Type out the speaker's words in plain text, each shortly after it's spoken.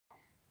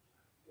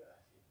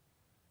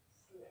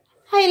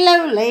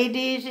Hello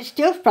ladies, it's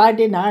still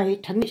Friday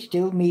night and it's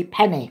still me,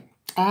 Penny,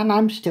 and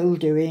I'm still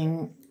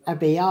doing a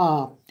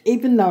VR,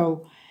 even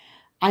though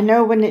I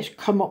know when it's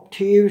come up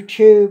to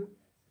YouTube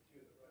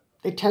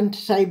they tend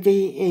to say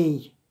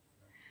VE,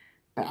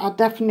 but I'll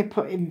definitely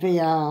put in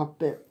VR,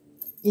 but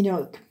you know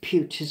what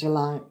computers are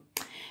like.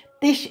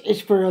 This is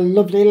for a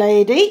lovely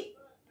lady,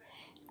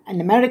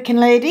 an American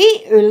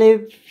lady who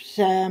lives,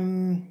 I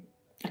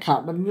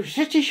can't remember which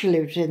city she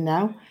lives in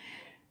now,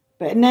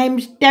 but her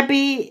name's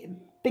Debbie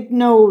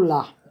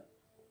Vignola.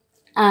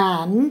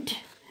 And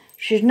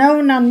she's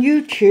known on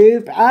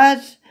YouTube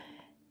as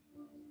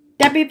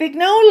Debbie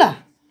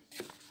Vignola.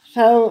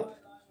 So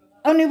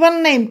only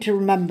one name to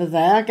remember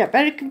there. I get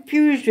very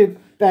confused with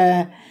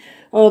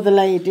all the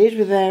ladies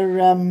with their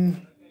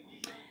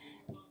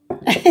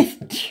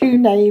two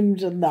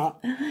names and that.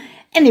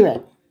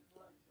 Anyway,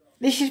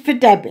 this is for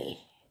Debbie.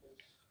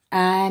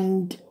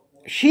 And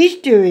she's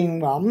doing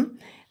one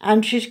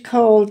and she's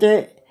called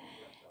it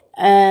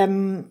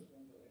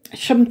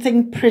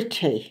Something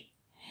Pretty.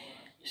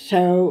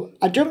 So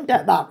I jumped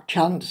at that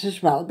chance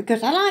as well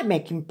because I like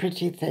making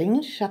pretty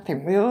things. I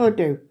think we all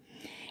do.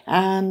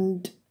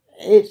 And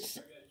it's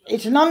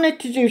an honour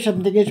to do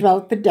something as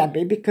well for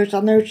Debbie because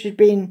I know she's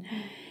been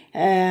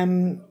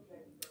a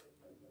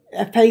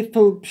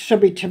faithful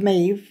subby to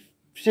me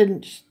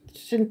since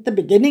the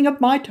beginning of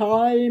my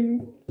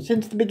time,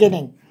 since the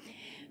beginning.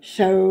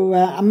 So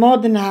I'm more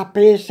than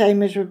happy,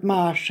 same as with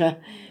Marsha,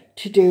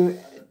 to do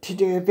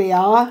a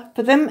VR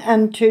for them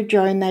and to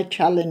join their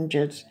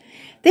challenges.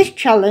 This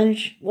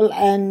challenge will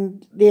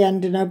end the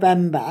end of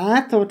November.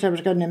 I thought I was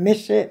going to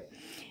miss it,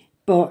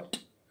 but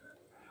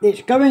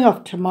it's going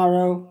off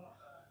tomorrow,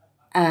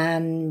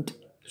 and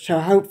so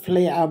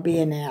hopefully I'll be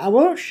in it. I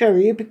won't show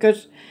you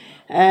because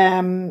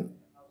in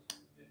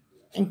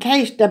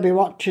case Debbie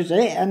watches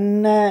it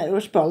and it will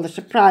spoil the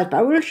surprise, but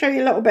I will show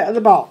you a little bit of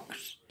the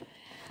box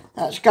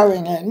that's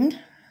going in.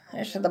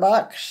 This is the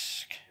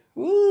box.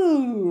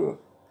 Ooh.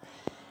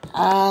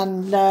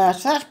 And so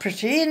that's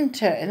pretty,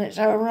 isn't it, in its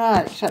own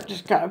right, except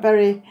it's got a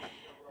very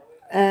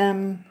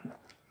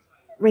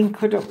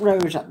wrinkled up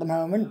rose at the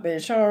moment, but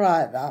it's all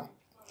right, that.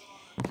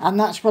 And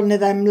that's one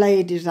of them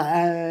ladies that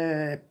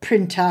I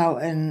print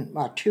out, and,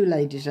 well, two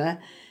ladies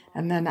there,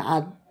 and then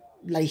add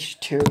lace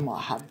to and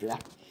what have you.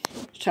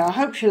 So I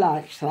hope she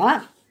likes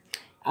that.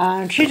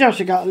 And she's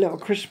also got a little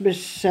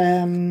Christmas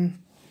nameplate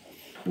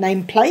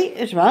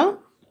as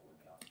well.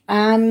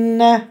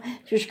 And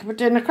she's put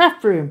it in a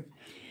craft room.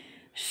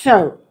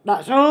 So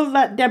that's all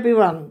that Debbie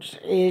wants,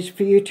 is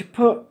for you to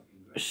put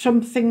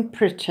something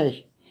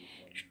pretty.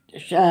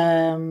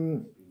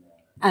 And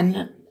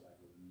I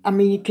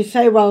mean, you could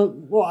say, well,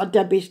 what are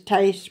Debbie's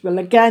tastes? Well,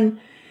 again,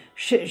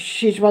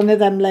 she's one of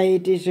them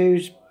ladies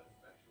who's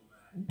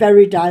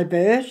very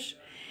diverse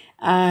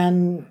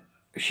and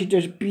she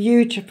does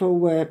beautiful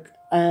work.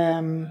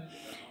 The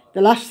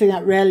last thing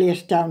that really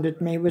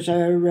astounded me was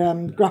her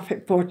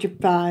graphic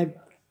 45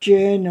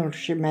 journal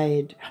she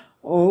made.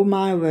 Oh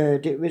my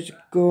word, it was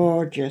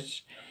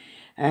gorgeous.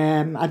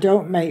 I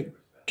don't make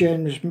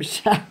journals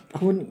myself.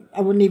 I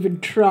wouldn't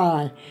even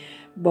try.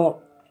 But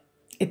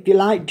if you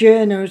like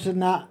journals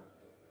and that,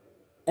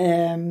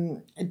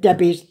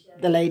 Debbie's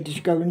the lady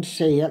to go and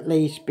see at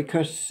least,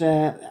 because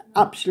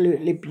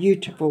absolutely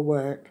beautiful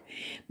work.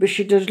 But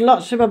she does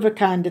lots of other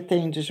kind of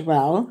things as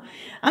well.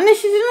 And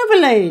this is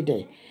another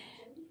lady.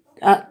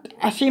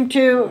 I seem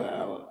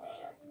to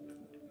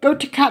go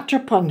to catch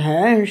up on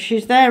her, and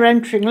she's there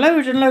entering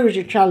loads and loads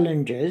of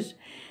challenges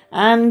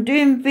and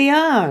doing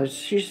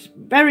VRs. She's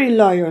very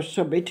loyal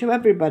subby to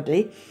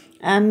everybody,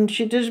 and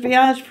she does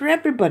VRs for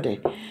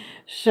everybody.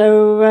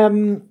 So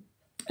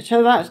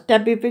so that's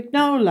Debbie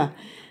Vignola.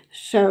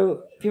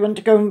 So if you want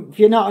to go, if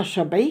you're not a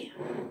subby,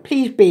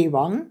 please be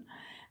one.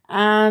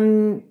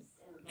 And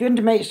if you want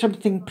to make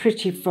something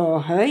pretty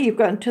for her, you've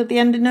got until the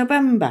end of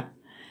November.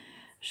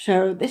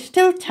 So there's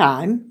still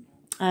time.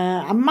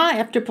 I might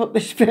have to put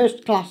this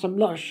first class, I'm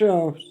not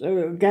sure, so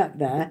it'll get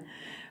there.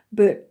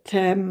 But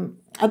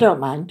I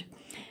don't mind.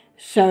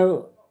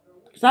 So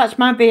that's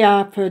my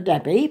VR for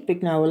Debbie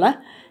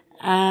Vignola.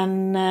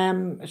 And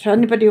so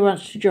anybody who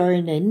wants to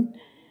join in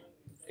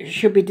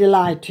should be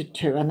delighted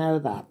to, I know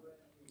that.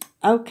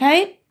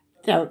 Okay,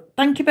 so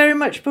thank you very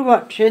much for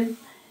watching.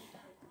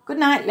 Good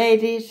night,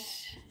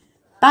 ladies.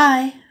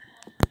 Bye.